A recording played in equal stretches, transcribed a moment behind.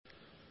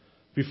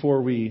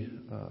Before we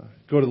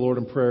go to the Lord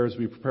in prayer as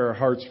we prepare our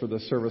hearts for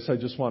this service, I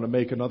just want to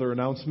make another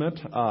announcement.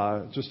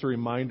 Just a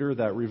reminder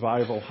that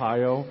Revive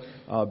Ohio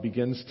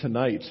begins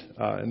tonight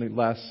and it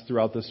lasts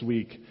throughout this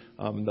week.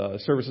 The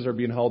services are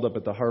being held up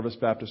at the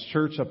Harvest Baptist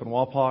Church up in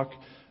Wapak.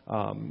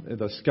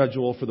 The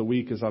schedule for the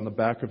week is on the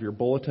back of your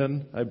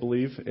bulletin, I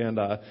believe. And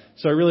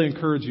so I really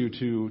encourage you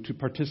to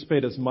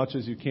participate as much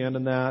as you can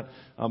in that.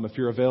 If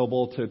you're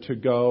available to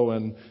go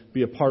and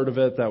be a part of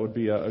it, that would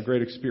be a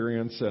great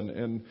experience.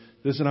 And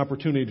this is an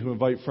opportunity to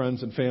invite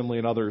friends and family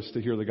and others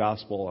to hear the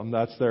gospel. And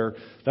that's their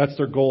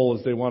goal,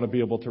 is they want to be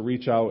able to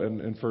reach out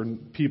and for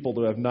people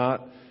who have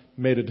not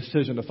made a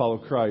decision to follow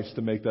Christ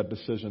to make that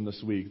decision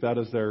this week. That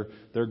is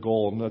their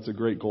goal, and that's a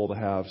great goal to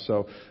have.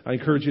 So I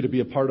encourage you to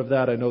be a part of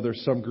that. I know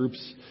there's some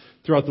groups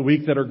throughout the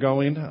week that are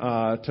going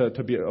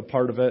to be a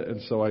part of it,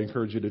 and so I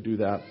encourage you to do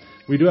that.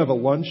 We do have a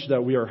lunch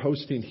that we are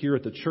hosting here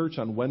at the church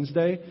on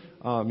Wednesday.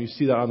 You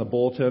see that on the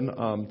bulletin.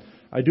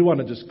 I do want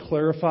to just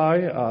clarify,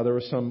 there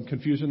was some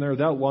confusion there.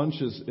 That lunch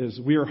is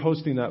we are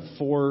hosting that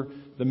for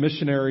the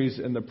missionaries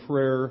and the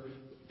prayer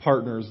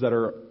partners that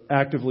are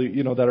actively,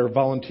 that are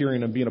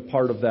volunteering and being a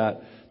part of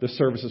the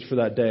services for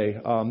that day.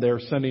 They're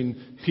sending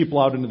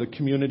people out into the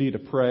community to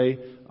pray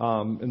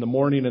in the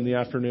morning and the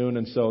afternoon,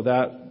 and so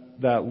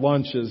that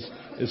lunch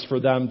is for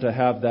them to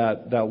have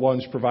that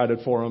lunch provided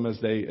for them as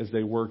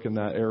they work in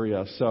that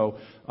area. So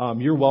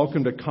you're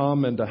welcome to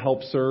come and to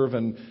help serve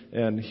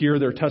and hear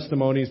their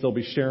testimonies. They'll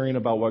be sharing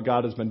about what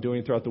God has been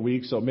doing throughout the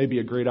week. So it may be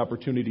a great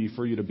opportunity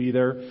for you to be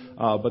there.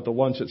 But the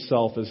lunch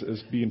itself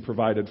is being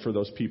provided for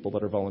those people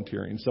that are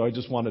volunteering. So I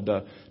just wanted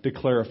to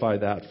clarify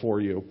that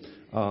for you.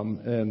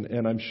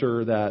 And I'm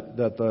sure that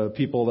the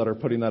people that are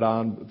putting that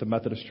on, the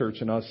Methodist Church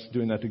and us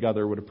doing that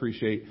together, would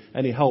appreciate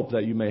any help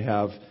that you may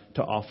have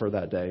to offer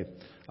that day.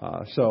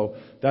 So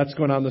that's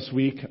going on this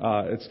week.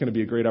 It's going to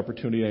be a great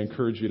opportunity. I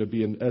encourage you to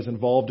be as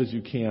involved as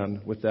you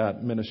can with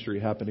that ministry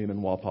happening in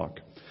Wapak.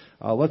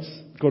 Let's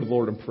go to the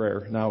Lord in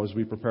prayer now as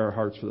we prepare our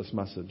hearts for this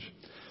message.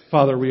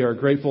 Father, we are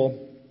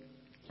grateful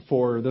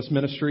for this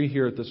ministry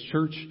here at this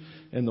church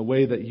and the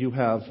way that you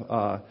have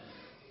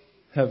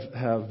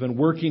been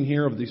working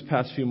here over these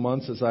past few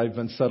months as I've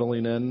been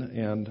settling in.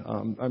 And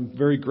I'm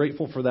very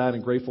grateful for that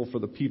and grateful for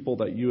the people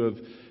that you have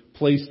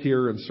placed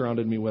here and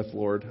surrounded me with,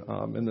 Lord,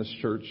 in this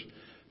church.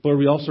 Lord,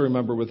 we also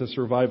remember with this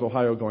Revive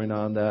Ohio going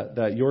on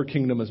that your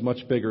kingdom is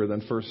much bigger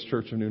than First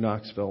Church of New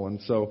Knoxville.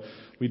 And so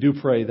we do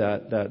pray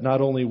that not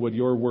only would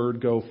your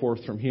word go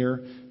forth from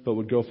here, but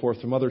would go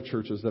forth from other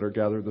churches that are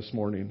gathered this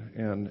morning.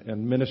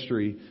 And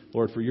ministry,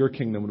 Lord, for your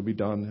kingdom would be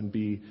done and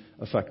be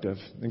effective.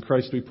 In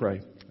Christ we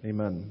pray.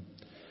 Amen.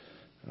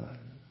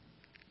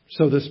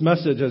 So this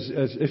message, as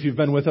if you've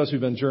been with us, we've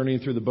been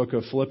journeying through the book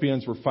of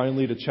Philippians. We're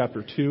finally to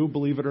chapter 2,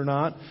 believe it or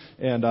not.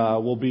 And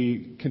we'll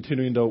be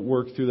continuing to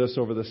work through this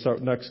over the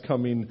next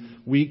coming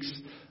weeks.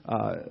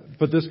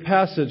 But this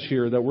passage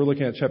here that we're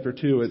looking at, chapter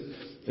 2,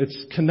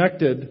 it's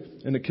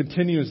connected and it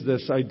continues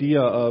this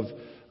idea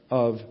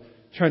of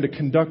trying to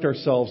conduct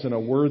ourselves in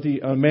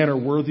a manner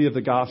worthy of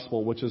the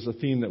gospel, which is a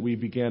theme that we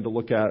began to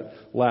look at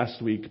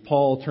last week.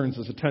 Paul turns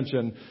his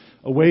attention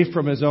away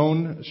from his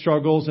own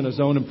struggles and his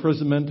own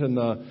imprisonment and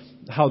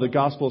how the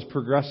gospel has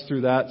progressed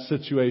through that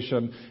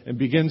situation, and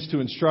begins to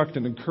instruct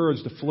and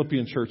encourage the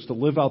Philippian church to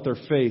live out their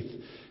faith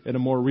in a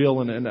more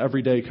real and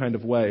everyday kind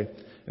of way.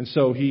 And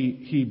so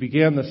he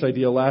began this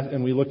idea,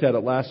 and we looked at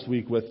it last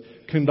week, with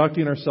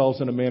conducting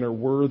ourselves in a manner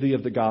worthy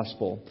of the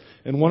gospel.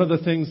 And one of the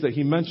things that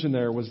he mentioned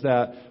there was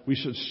that we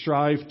should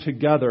strive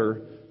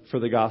together for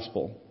the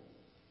gospel.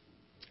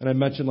 And I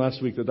mentioned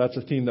last week that that's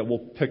a theme that we'll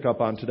pick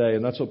up on today.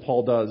 And that's what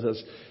Paul does.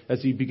 As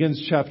he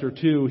begins chapter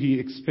 2, he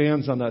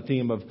expands on that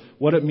theme of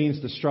what it means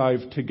to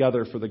strive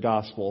together for the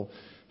gospel.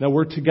 Now,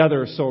 word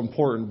together is so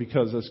important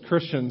because as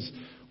Christians,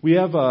 we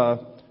have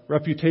a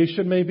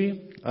reputation,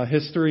 maybe, a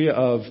history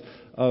of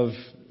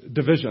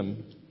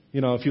division.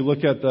 If you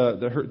look at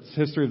the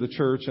history of the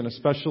church, and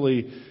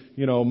especially,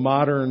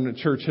 modern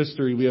church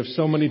history, we have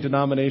so many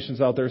denominations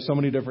out there, so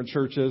many different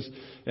churches,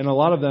 and a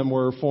lot of them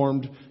were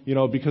formed,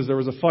 because there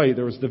was a fight,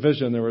 there was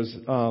division, there was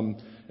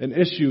an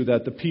issue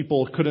that the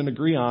people couldn't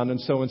agree on,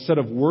 and so instead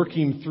of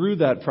working through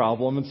that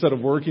problem, instead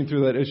of working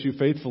through that issue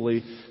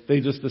faithfully, they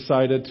just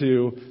decided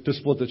to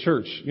split the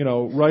church.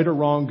 Right or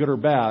wrong, good or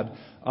bad,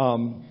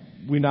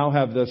 we now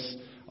have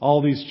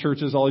all these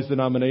churches, all these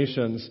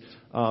denominations,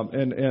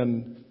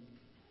 and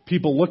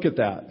people look at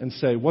that and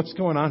say, what's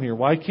going on here?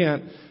 Why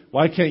can't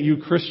you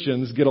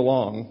Christians get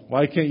along?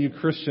 Why can't you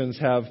Christians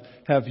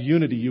have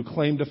unity? You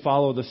claim to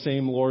follow the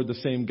same Lord, the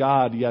same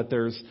God, yet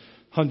there's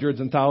hundreds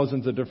and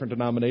thousands of different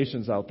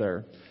denominations out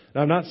there.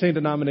 Now, I'm not saying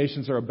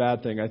denominations are a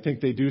bad thing. I think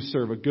they do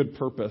serve a good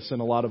purpose in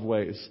a lot of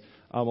ways.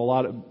 A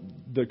lot of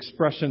the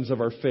expressions of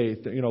our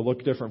faith,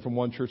 look different from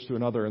one church to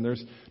another, and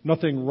there's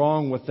nothing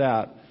wrong with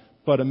that.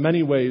 But in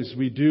many ways,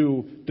 we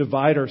do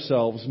divide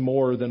ourselves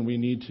more than we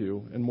need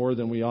to and more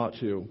than we ought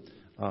to.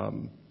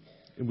 And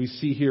we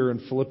see here in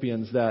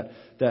Philippians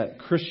that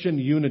Christian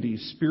unity,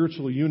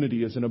 spiritual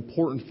unity, is an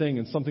important thing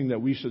and something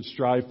that we should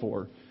strive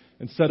for.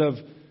 Instead of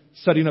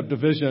setting up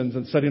divisions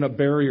and setting up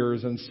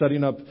barriers and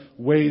setting up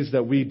ways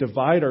that we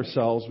divide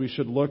ourselves, we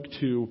should look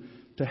to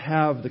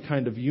have the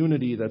kind of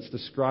unity that's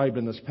described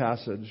in this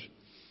passage.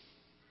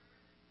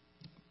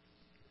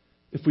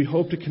 If we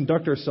hope to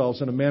conduct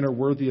ourselves in a manner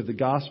worthy of the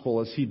gospel,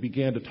 as he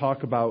began to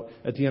talk about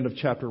at the end of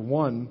chapter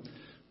 1,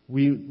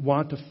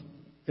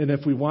 and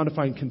if we want to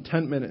find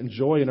contentment and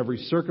joy in every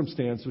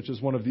circumstance, which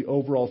is one of the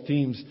overall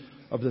themes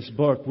of this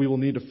book, we will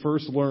need to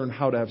first learn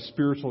how to have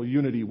spiritual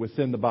unity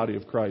within the body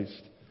of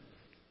Christ.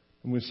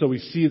 And so we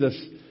see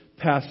this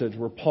passage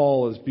where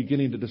Paul is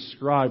beginning to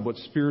describe what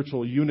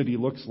spiritual unity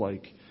looks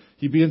like.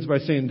 He begins by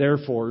saying,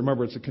 therefore,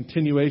 remember, it's a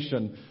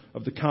continuation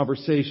of the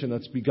conversation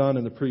that's begun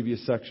in the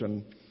previous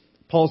section.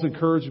 Paul's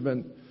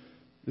encouragement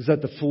is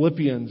that the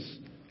Philippians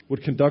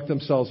would conduct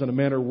themselves in a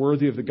manner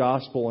worthy of the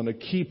gospel, and a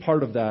key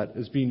part of that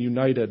is being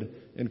united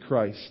in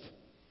Christ.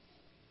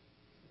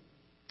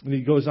 And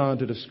he goes on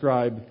to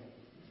describe,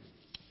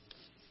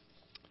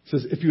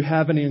 says, if you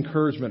have any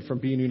encouragement from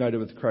being united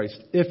with Christ,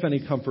 if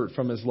any comfort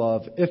from his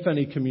love, if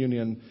any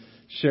communion,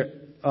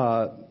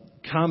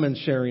 common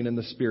sharing in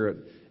the Spirit,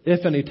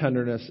 if any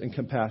tenderness and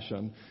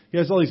compassion. He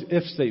has all these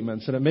if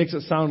statements, and it makes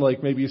it sound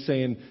like maybe he's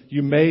saying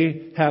you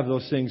may have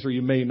those things or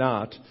you may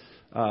not.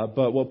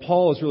 But what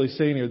Paul is really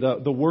saying here,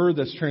 the word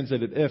that's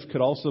translated if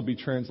could also be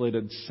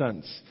translated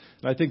since.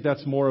 And I think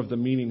that's more of the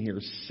meaning here.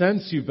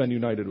 Since you've been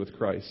united with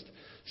Christ,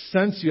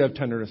 since you have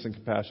tenderness and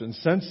compassion,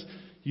 since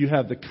you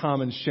have the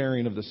common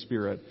sharing of the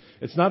Spirit.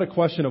 It's not a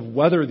question of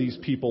whether these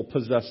people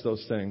possess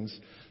those things.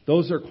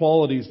 Those are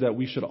qualities that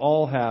we should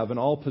all have and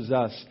all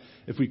possess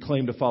if we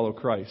claim to follow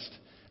Christ.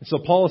 And so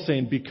Paul is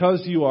saying,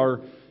 because you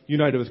are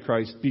united with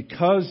Christ,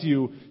 because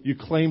you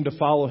claim to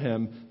follow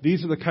Him,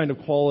 these are the kind of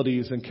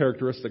qualities and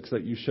characteristics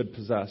that you should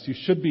possess. You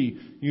should be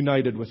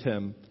united with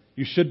Him.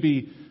 You should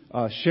be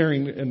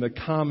sharing in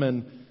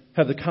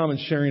have the common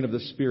sharing of the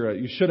Spirit.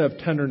 You should have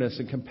tenderness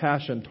and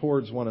compassion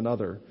towards one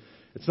another.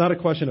 It's not a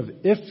question of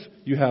if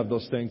you have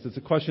those things. It's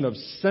a question of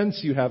since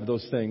you have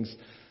those things,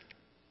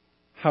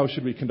 how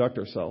should we conduct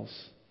ourselves?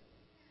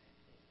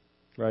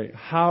 Right?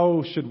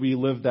 How should we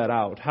live that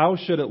out? How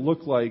should it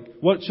look like?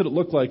 What should it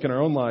look like in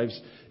our own lives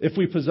if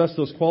we possess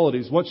those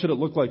qualities? What should it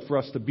look like for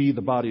us to be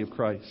the body of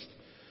Christ?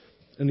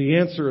 And the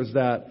answer is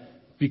that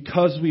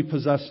because we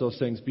possess those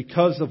things,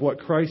 because of what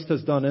Christ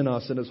has done in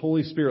us and His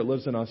Holy Spirit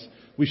lives in us,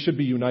 we should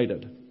be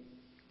united.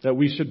 That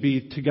we should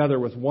be together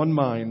with one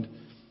mind,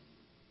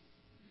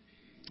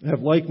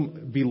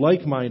 be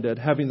like-minded,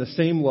 having the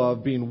same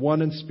love, being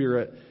one in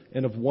spirit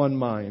and of one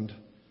mind.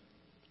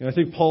 And I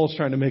think Paul's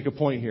trying to make a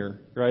point here,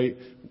 right?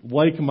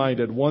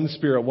 Like-minded, one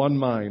spirit, one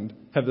mind,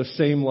 have the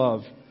same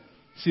love.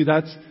 See,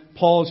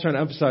 Paul is trying to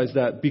emphasize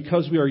that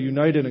because we are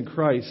united in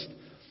Christ,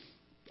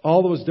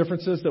 all those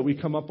differences that we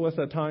come up with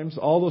at times,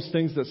 all those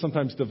things that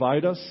sometimes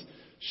divide us,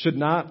 should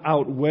not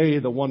outweigh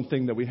the one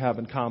thing that we have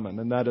in common,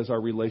 and that is our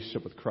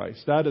relationship with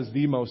Christ. That is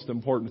the most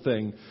important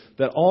thing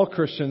that all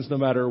Christians, no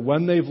matter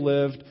when they've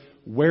lived,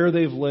 where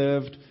they've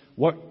lived,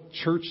 what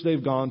church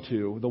they've gone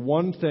to, the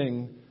one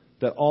thing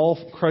that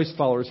all Christ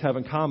followers have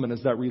in common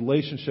is that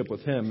relationship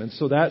with Him. And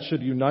so that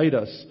should unite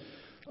us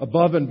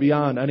above and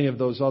beyond any of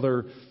those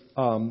other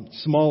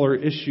smaller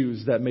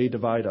issues that may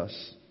divide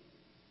us.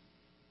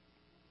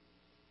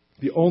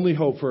 The only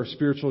hope for our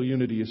spiritual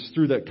unity is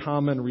through that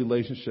common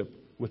relationship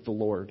with the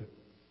Lord.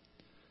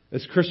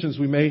 As Christians,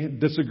 we may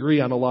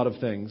disagree on a lot of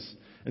things.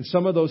 And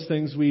some of those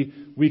things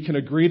we can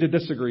agree to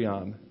disagree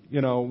on.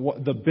 You know,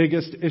 the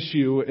biggest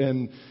issue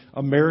in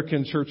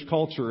American church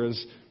culture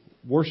is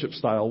worship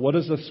style. What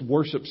does this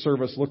worship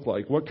service look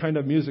like? What kind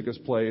of music is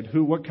played?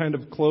 What kind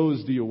of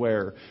clothes do you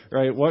wear?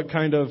 Right? What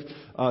kind of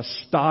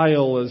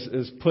style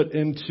is put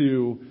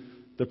into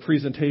the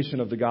presentation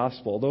of the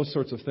gospel? Those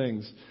sorts of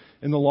things.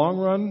 In the long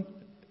run,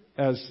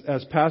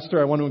 as pastor,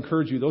 I want to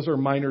encourage you, those are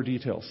minor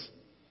details.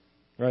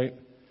 Right?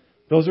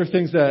 Those are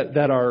things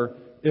that are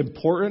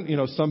important. You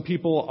know, some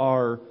people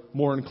are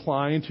more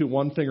inclined to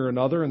one thing or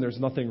another, and there's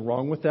nothing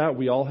wrong with that.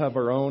 We all have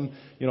our own,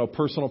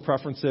 personal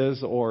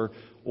preferences or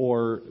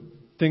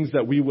things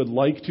that we would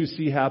like to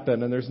see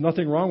happen, and there's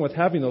nothing wrong with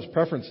having those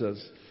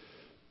preferences.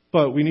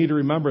 But we need to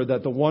remember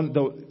that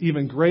the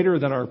even greater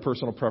than our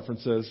personal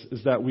preferences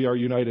is that we are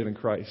united in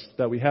Christ,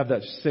 that we have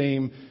that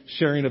same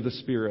sharing of the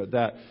Spirit,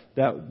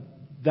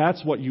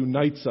 that's what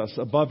unites us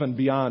above and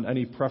beyond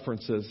any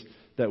preferences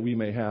that we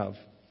may have.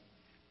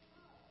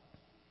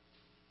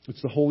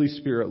 It's the Holy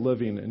Spirit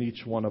living in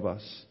each one of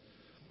us.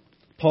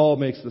 Paul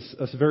makes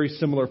a very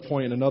similar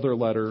point in another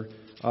letter,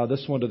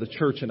 this one to the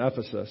church in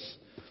Ephesus.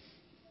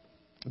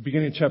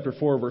 Beginning in chapter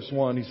 4, verse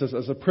 1, he says,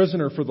 as a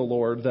prisoner for the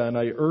Lord, then,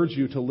 I urge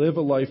you to live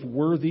a life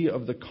worthy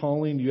of the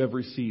calling you have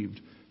received.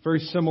 Very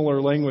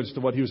similar language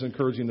to what he was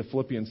encouraging the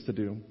Philippians to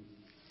do.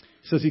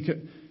 He says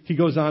he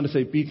goes on to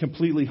say, be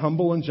completely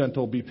humble and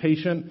gentle, be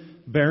patient,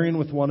 bearing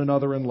with one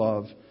another in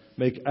love.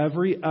 Make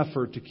every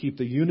effort to keep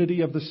the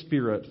unity of the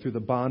Spirit through the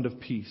bond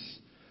of peace.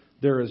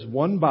 There is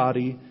one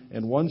body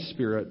and one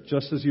Spirit,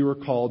 just as you were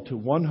called to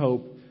one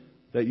hope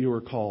that you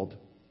were called.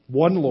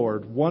 One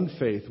Lord, one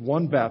faith,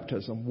 one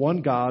baptism,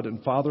 one God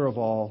and Father of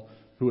all,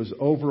 who is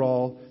over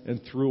all and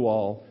through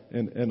all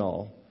and in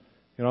all.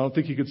 And I don't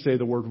think you could say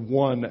the word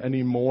one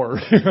anymore,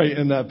 right,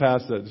 in that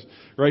passage,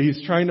 right?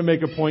 He's trying to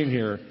make a point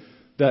here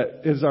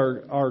that is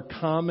our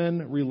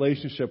common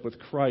relationship with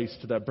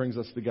Christ that brings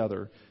us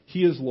together.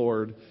 He is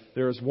Lord.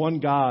 There is one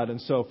God.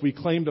 And so if we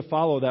claim to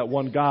follow that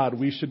one God,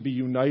 we should be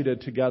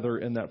united together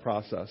in that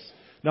process.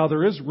 Now,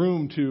 there is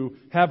room to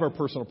have our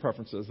personal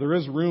preferences. There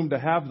is room to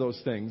have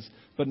those things,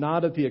 but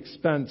not at the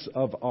expense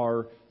of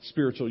our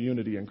spiritual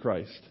unity in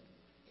Christ.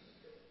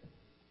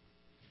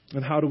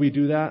 And how do we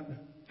do that?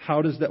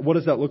 What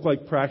does that look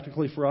like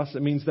practically for us?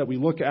 It means that we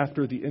look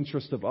after the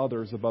interest of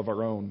others above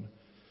our own.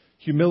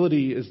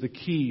 Humility is the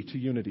key to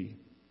unity.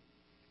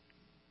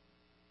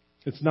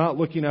 It's not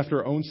looking after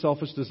our own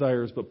selfish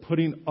desires, but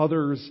putting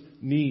others'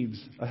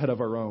 needs ahead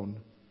of our own.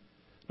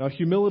 Now,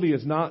 humility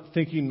is not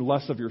thinking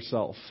less of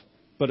yourself,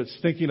 but it's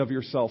thinking of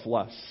yourself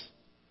less.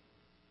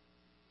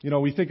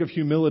 We think of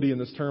humility in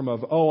this term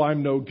of, oh,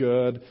 I'm no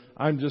good,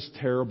 I'm just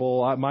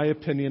terrible, my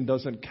opinion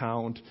doesn't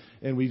count,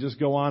 and we just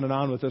go on and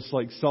on with this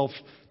like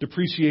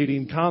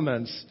self-depreciating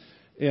comments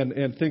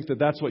and think that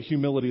that's what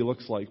humility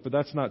looks like. But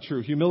that's not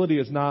true. Humility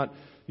is not,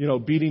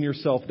 beating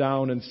yourself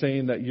down and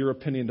saying that your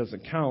opinion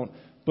doesn't count,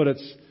 but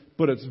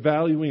it's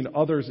valuing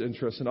others'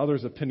 interests and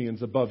others'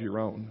 opinions above your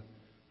own. And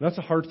that's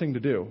a hard thing to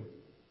do.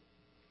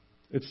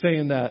 It's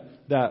saying that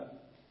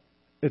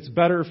it's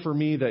better for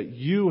me that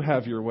you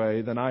have your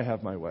way than I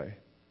have my way.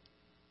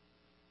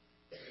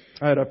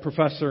 I had a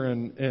professor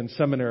in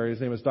seminary. His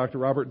name was Dr.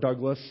 Robert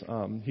Douglas.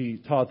 He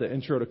taught the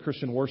Intro to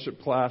Christian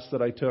Worship class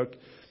that I took,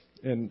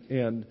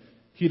 and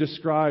he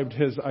described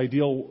his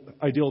ideal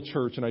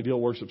church and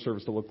ideal worship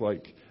service to look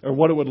like, or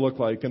what it would look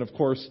like. And of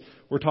course,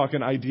 we're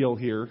talking ideal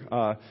here.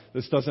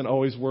 This doesn't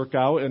always work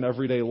out in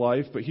everyday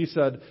life, but he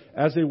said,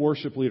 as a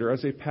worship leader,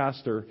 as a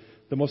pastor,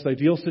 the most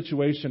ideal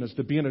situation is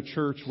to be in a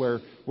church where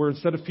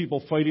instead of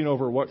people fighting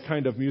over what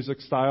kind of music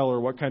style or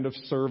what kind of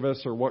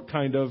service or what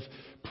kind of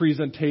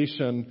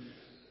presentation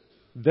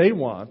they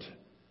want,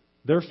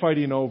 they're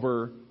fighting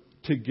over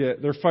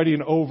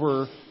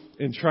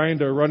and trying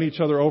to run each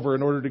other over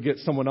in order to get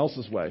someone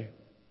else's way.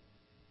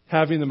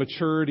 Having the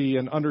maturity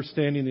and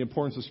understanding the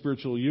importance of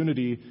spiritual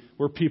unity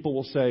where people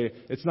will say,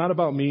 it's not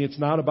about me, it's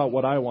not about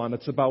what I want,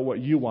 it's about what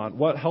you want.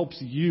 What helps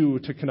you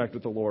to connect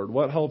with the Lord?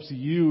 What helps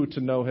you to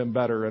know Him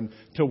better and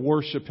to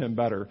worship Him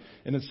better?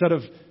 And instead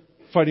of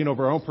fighting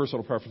over our own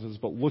personal preferences,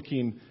 but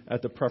looking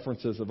at the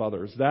preferences of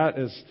others.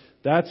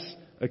 That's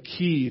a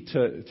key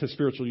to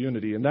spiritual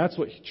unity. And that's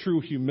what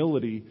true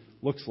humility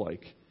looks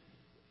like.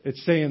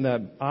 It's saying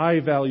that I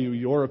value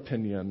your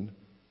opinion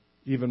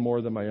even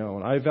more than my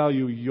own. I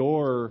value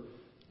your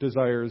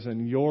desires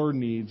and your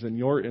needs and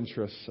your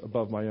interests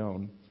above my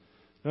own.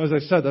 Now, as I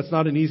said, that's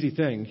not an easy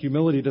thing.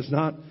 Humility does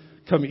not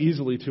come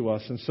easily to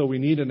us, and so we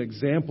need an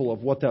example of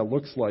what that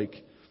looks like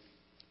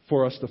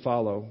for us to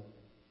follow.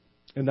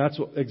 And that's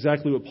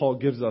exactly what Paul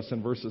gives us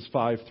in verses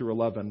 5 through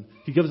 11.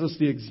 He gives us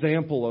the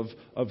example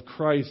of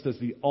Christ as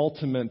the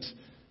ultimate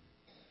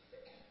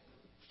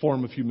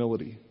form of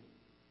humility.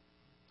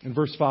 In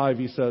verse 5,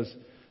 he says,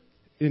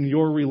 in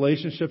your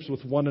relationships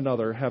with one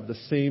another, have the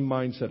same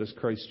mindset as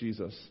Christ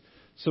Jesus.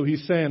 So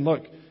he's saying,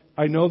 look,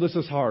 I know this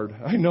is hard.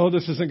 I know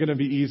this isn't going to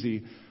be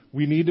easy.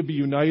 We need to be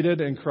united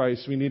in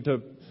Christ. We need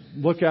to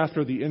look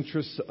after the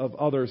interests of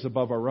others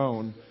above our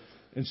own.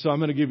 And so I'm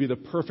going to give you the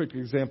perfect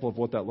example of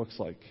what that looks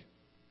like.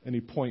 And he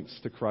points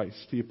to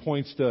Christ. He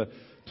points to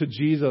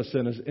Jesus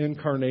and His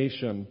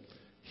incarnation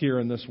here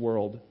in this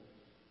world.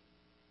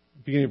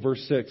 Beginning of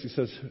verse 6, he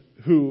says,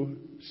 who,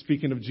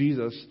 speaking of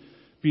Jesus,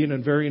 being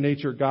in very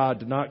nature God,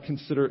 did not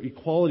consider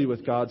equality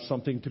with God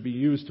something to be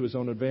used to His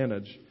own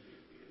advantage.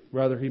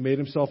 Rather, He made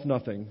Himself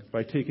nothing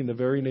by taking the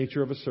very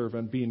nature of a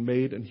servant, being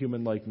made in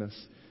human likeness,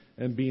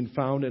 and being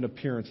found in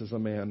appearance as a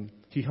man.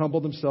 He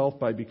humbled Himself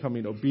by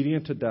becoming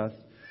obedient to death,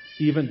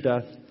 even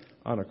death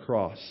on a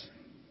cross.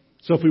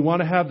 So if we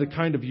want to have the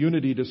kind of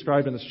unity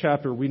described in this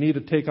chapter, we need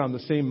to take on the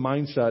same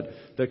mindset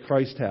that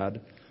Christ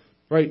had.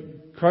 Right?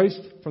 Christ,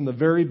 from the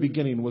very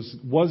beginning,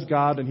 was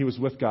God and He was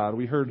with God.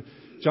 We heard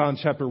John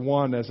chapter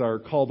 1 as our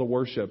call to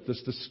worship,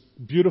 this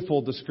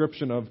beautiful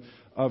description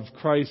of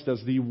Christ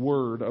as the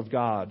Word of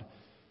God,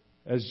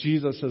 as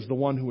Jesus as the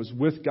one who was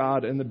with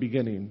God in the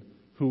beginning,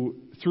 who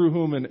through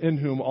whom and in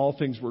whom all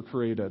things were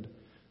created.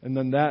 And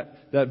then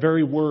that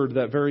very Word,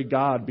 that very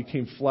God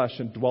became flesh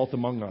and dwelt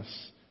among us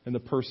in the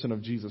person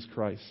of Jesus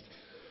Christ.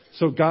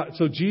 So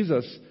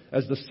Jesus,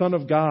 as the Son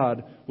of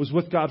God, was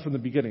with God from the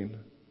beginning.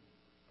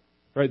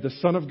 Right? The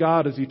Son of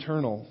God is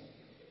eternal.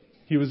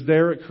 He was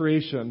there at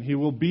creation. He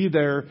will be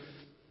there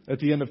at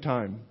the end of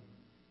time.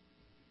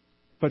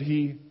 But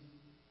He,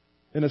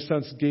 in a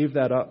sense, gave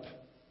that up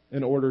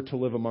in order to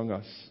live among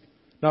us.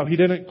 Now, He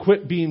didn't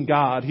quit being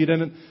God. He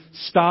didn't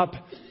stop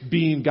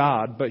being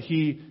God. But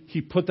He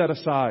put that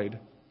aside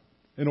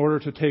in order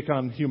to take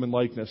on human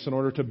likeness, in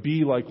order to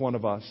be like one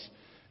of us.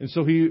 And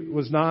so He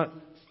was not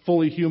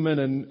fully human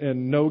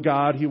and no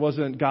God. He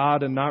wasn't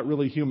God and not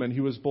really human. He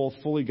was both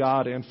fully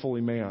God and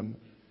fully man.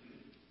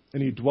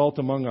 And He dwelt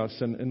among us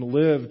and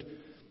lived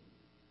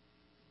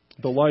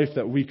the life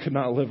that we could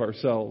not live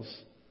ourselves.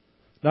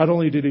 Not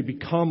only did he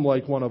become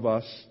like one of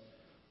us,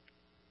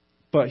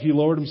 but he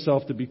lowered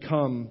himself to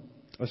become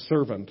a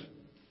servant.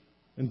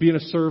 And being a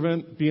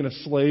servant, being a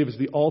slave, is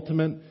the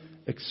ultimate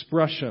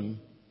expression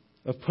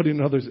of putting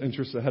another's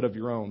interests ahead of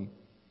your own.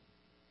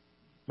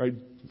 Right?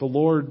 The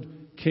Lord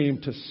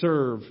came to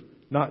serve,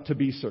 not to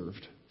be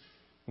served.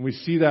 And we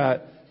see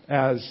that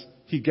as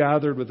he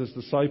gathered with his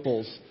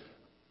disciples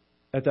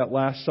at that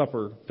Last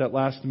Supper, that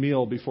last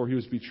meal before he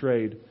was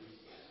betrayed.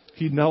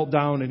 He knelt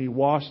down and he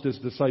washed his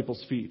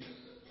disciples' feet.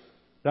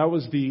 That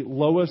was the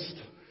lowest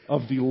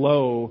of the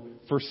low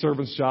for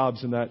servants'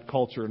 jobs in that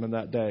culture and in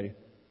that day.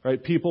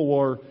 Right? People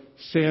wore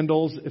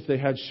sandals if they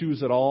had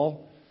shoes at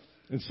all.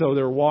 And so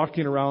they were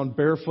walking around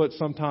barefoot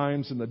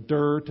sometimes in the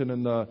dirt and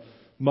in the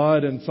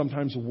mud, and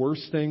sometimes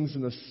worse things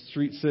in the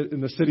streets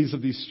in the cities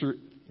of these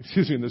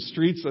in the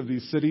streets of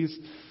these cities.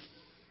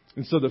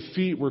 And so the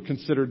feet were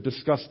considered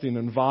disgusting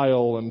and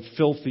vile and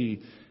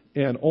filthy,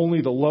 and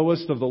only the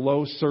lowest of the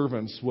low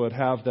servants would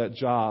have that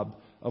job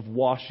of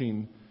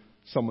washing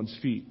someone's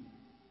feet.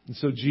 And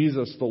so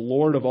Jesus, the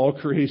Lord of all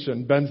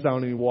creation, bends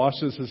down and he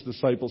washes his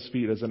disciples'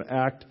 feet as an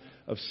act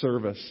of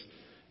service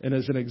and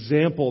as an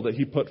example that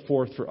he put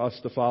forth for us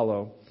to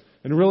follow.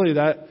 And really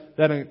that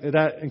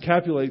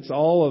encapsulates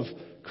all of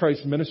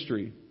Christ's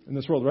ministry in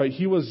this world, right?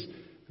 He was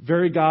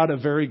very God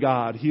of very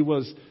God. He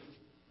was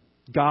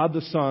God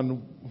the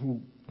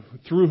Son,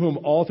 through whom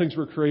all things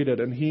were created,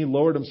 and he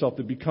lowered himself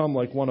to become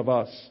like one of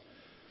us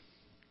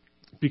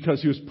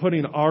because he was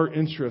putting our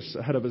interests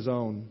ahead of his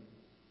own.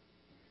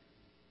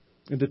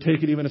 And to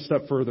take it even a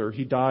step further,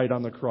 he died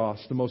on the cross,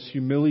 the most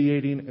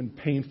humiliating and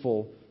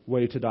painful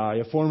way to die,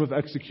 a form of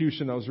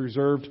execution that was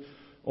reserved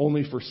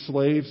only for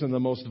slaves and the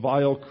most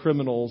vile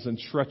criminals and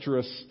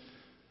treacherous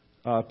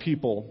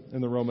people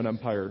in the Roman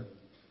Empire.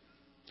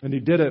 And he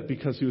did it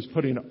because he was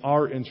putting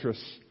our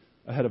interests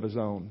ahead of his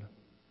own.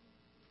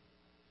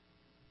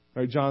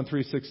 Right, John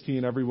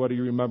 3:16, everybody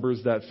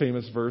remembers that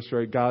famous verse,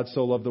 right? God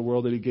so loved the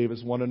world that he gave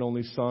his one and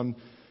only Son,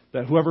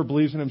 that whoever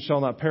believes in him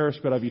shall not perish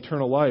but have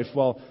eternal life.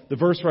 Well, the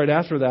verse right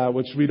after that,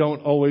 which we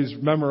don't always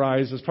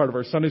memorize as part of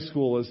our Sunday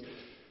school, is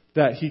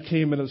that he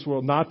came into this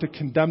world not to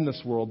condemn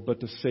this world, but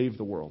to save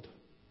the world.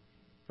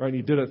 Right? And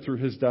he did it through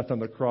his death on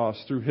the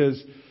cross, through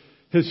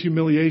his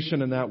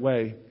humiliation in that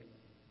way.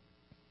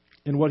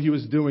 And what he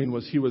was doing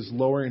was he was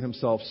lowering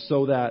himself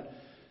so that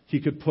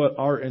he could put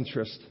our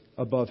interest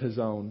above his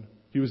own.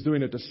 He was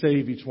doing it to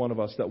save each one of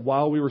us, that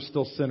while we were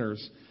still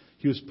sinners,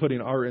 he was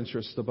putting our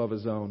interest above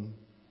his own.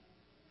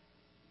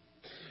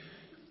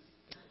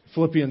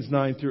 Philippians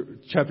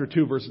chapter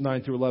 2, verses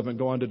 9 through 11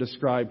 go on to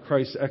describe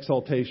Christ's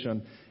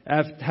exaltation.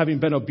 Having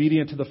been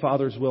obedient to the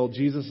Father's will,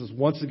 Jesus is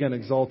once again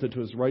exalted to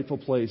his rightful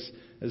place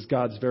as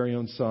God's very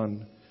own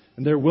Son.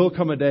 And there will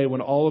come a day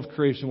when all of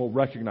creation will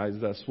recognize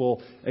this,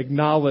 will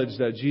acknowledge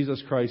that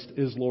Jesus Christ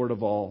is Lord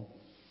of all.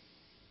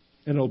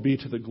 And it will be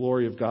to the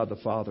glory of God the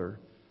Father.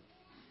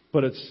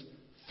 But it's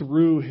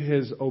through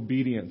his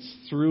obedience,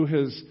 through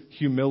his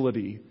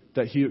humility,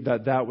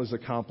 that was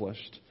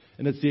accomplished.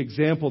 And it's the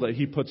example that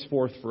he puts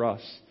forth for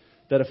us.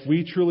 That if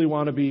we truly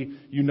want to be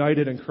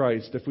united in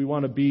Christ, if we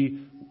want to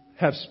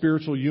have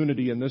spiritual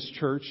unity in this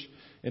church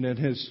and in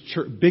his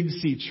church, Big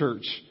C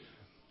church,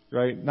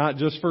 right? Not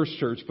just First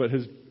Church, but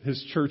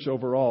his church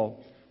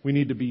overall, we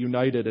need to be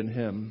united in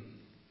him.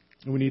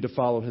 And we need to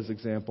follow his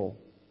example.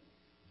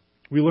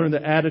 We learn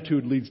that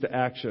attitude leads to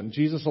action.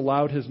 Jesus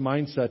allowed his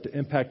mindset to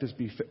impact his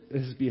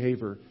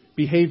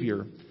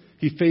behavior.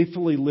 He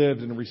faithfully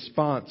lived in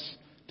response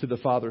to the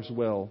Father's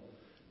will.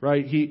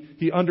 Right?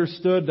 He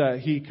understood that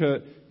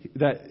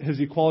his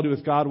equality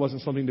with God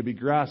wasn't something to be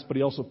grasped, but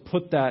he also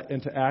put that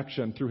into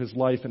action through his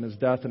life and his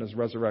death and his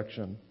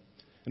resurrection.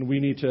 And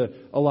we need to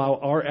allow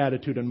our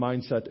attitude and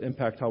mindset to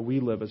impact how we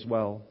live as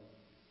well.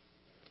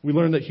 We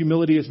learn that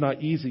humility is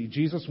not easy.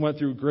 Jesus went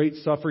through great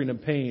suffering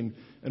and pain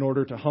in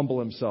order to humble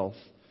himself.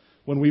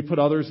 When we put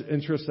others'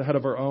 interests ahead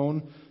of our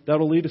own, that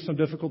will lead to some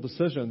difficult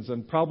decisions,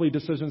 and probably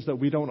decisions that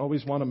we don't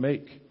always want to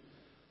make.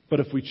 But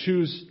if we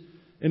choose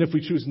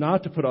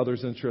not to put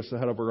others' interests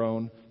ahead of our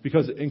own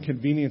because it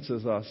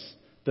inconveniences us,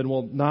 then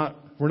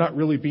we're not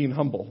really being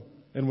humble,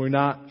 and we're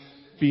not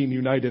being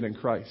united in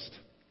Christ.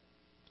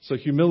 So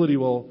humility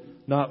will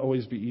not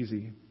always be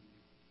easy.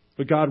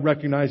 But God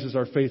recognizes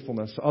our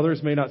faithfulness.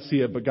 Others may not see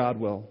it, but God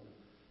will.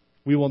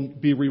 We will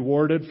be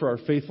rewarded for our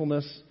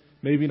faithfulness,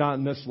 maybe not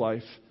in this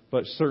life,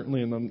 but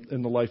certainly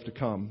in the life to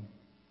come.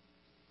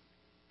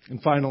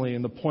 And finally,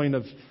 and the point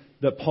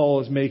that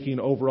Paul is making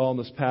overall in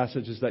this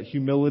passage is that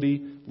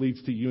humility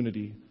leads to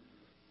unity.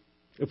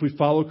 If we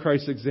follow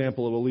Christ's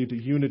example, it will lead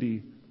to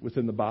unity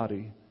within the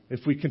body.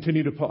 If we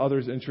continue to put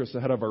others' interests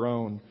ahead of our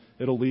own,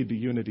 it'll lead to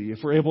unity. If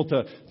we're able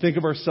to think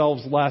of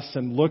ourselves less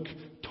and look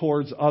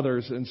towards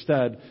others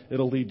instead,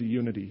 it'll lead to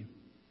unity.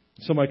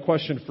 So my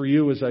question for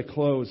you as I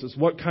close is,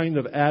 what kind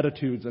of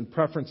attitudes and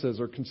preferences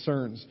or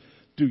concerns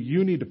do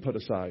you need to put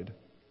aside?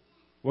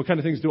 What kind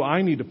of things do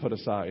I need to put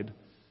aside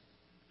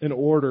in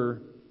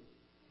order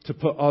to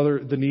put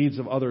the needs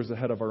of others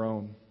ahead of our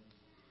own?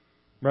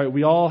 right?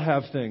 We all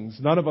have things.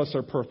 None of us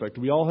are perfect.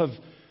 We all have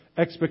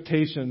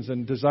expectations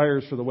and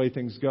desires for the way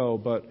things go,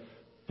 but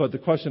the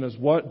question is,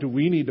 what do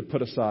we need to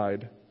put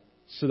aside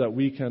so that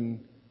we can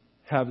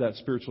have that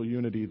spiritual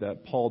unity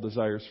that Paul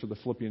desires for the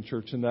Philippian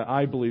church and that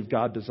I believe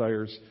God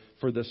desires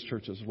for this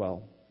church as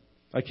well?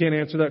 I can't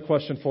answer that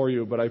question for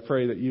you, but I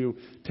pray that you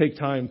take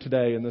time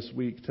today and this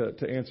week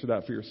to answer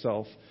that for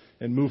yourself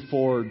and move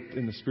forward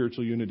in the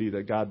spiritual unity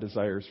that God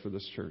desires for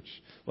this church.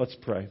 Let's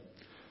pray.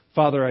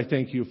 Father, I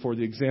thank you for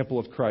the example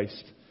of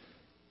Christ,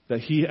 that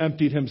He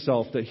emptied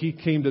Himself, that He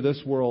came to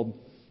this world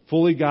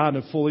fully God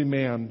and fully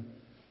man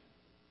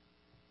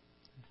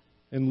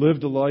and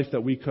lived a life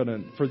that we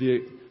couldn't,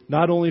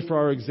 not only for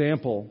our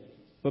example,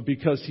 but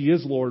because He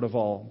is Lord of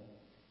all.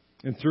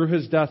 And through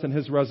His death and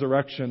His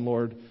resurrection,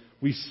 Lord,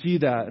 we see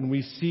that and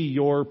we see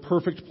your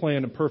perfect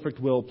plan and perfect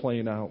will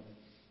playing out.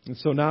 And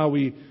so now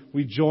we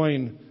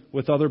join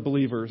with other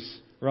believers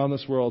around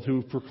this world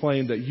who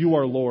proclaim that you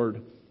are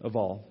Lord of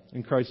all.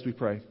 In Christ we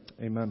pray.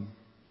 Amen.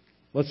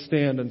 Let's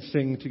stand and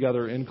sing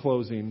together in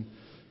closing,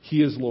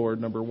 He is Lord,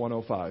 number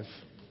 105.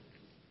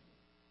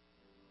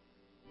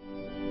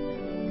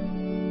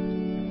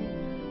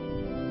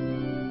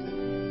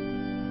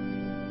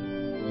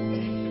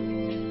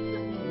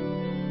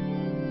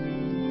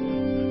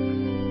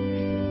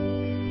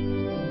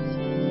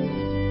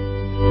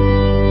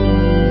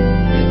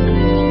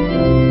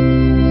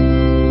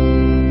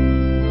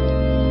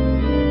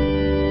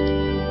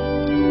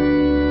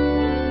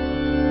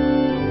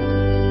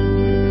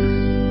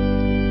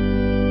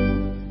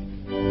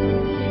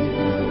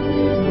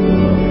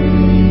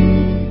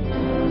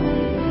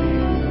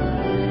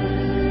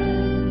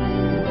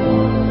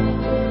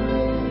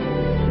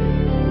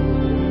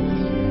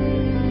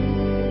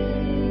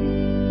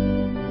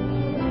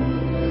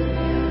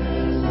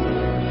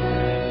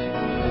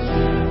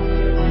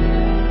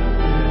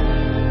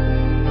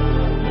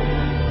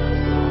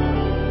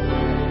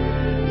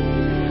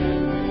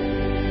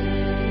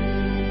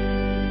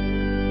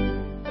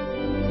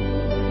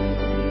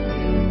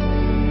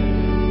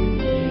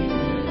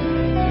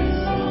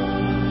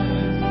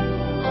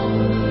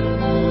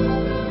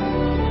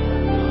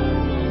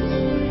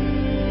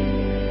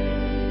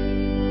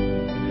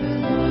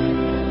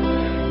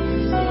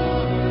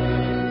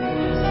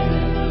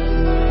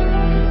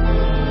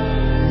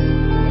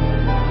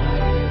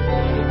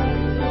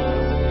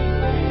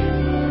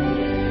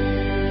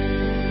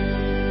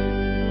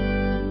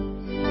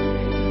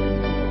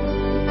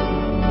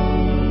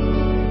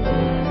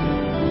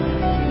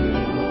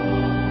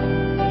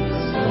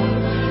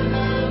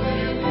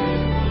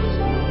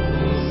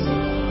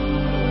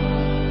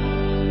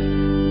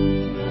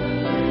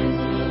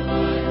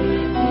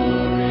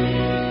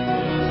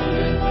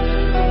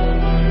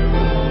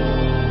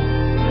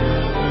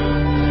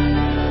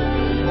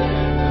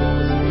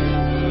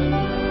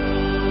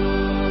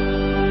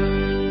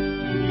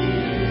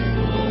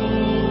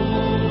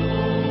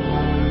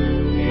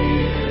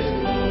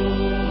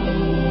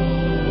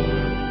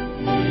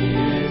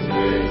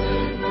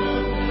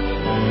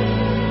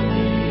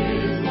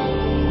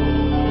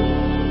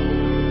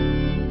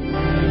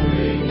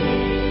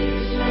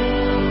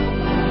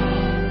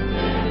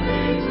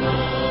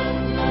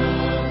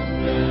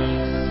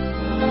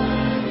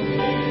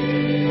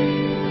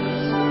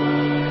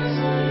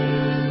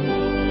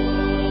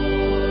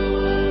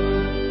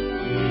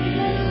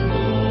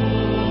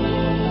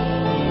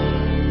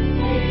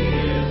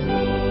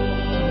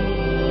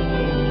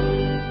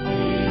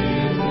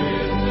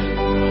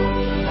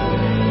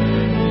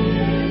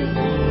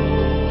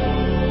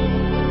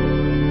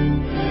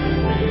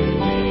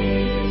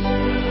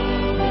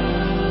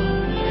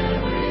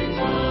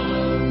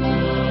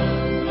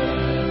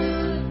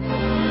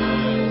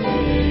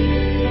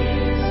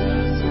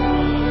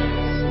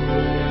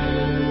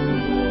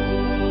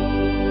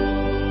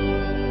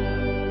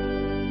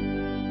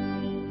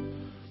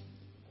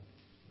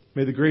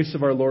 May the grace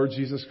of our Lord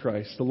Jesus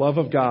Christ, the love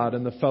of God,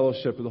 and the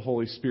fellowship of the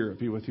Holy Spirit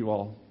be with you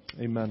all.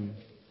 Amen.